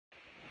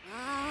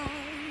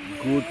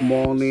Good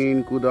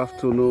morning, good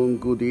afternoon,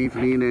 good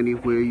evening,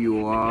 anywhere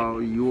you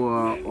are. You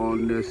are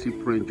on the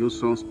Cyprian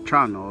Josson's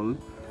channel.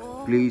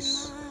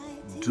 Please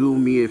do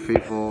me a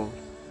favor,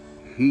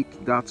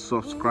 hit that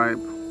subscribe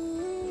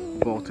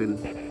button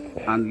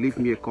and leave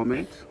me a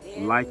comment,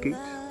 like it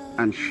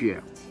and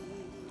share.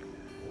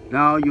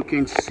 Now you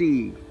can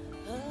see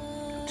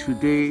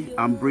today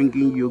I'm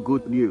bringing you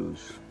good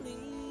news.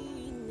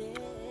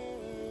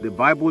 The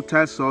Bible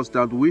tells us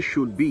that we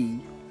should be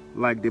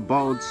like the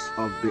birds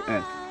of the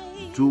earth.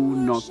 Do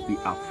not be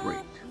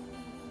afraid.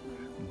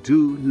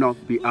 Do not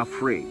be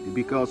afraid,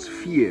 because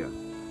fear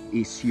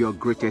is your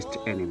greatest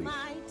enemy.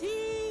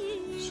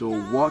 So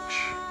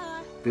watch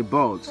the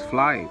birds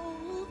fly.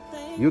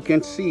 You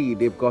can see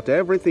they've got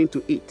everything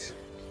to eat.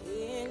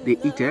 They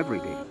eat every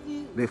day.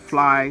 They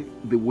fly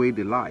the way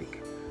they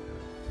like.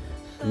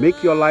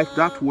 Make your life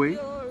that way.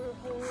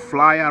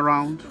 Fly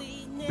around,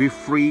 be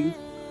free,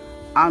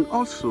 and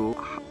also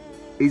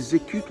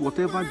execute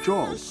whatever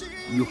job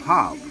you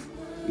have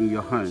in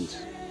your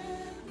hands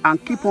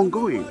and keep on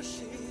going.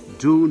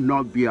 Do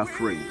not be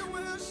afraid.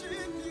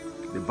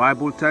 The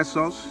Bible tells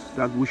us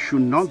that we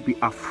should not be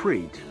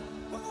afraid.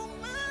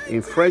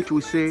 In French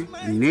we say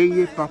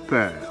n'ayez pas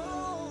peur.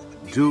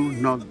 Do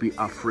not be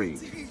afraid.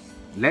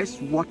 Let's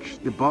watch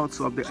the birds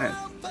of the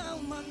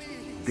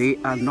earth. They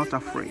are not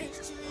afraid.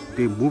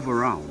 They move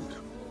around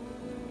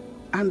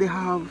and they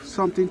have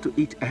something to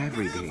eat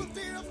every day.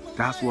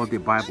 That's what the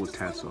Bible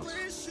tells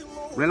us.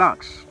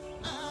 Relax.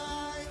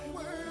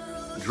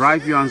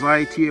 Drive your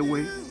anxiety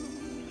away.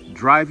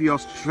 Drive your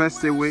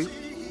stress away.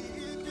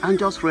 And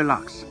just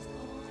relax.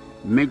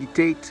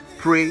 Meditate,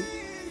 pray,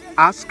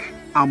 ask,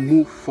 and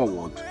move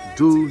forward.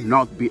 Do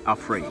not be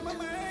afraid.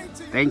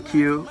 Thank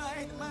you.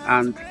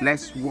 And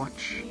let's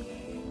watch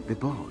the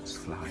birds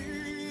fly.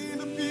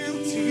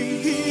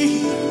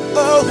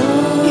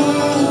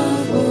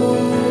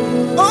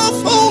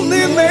 Oh,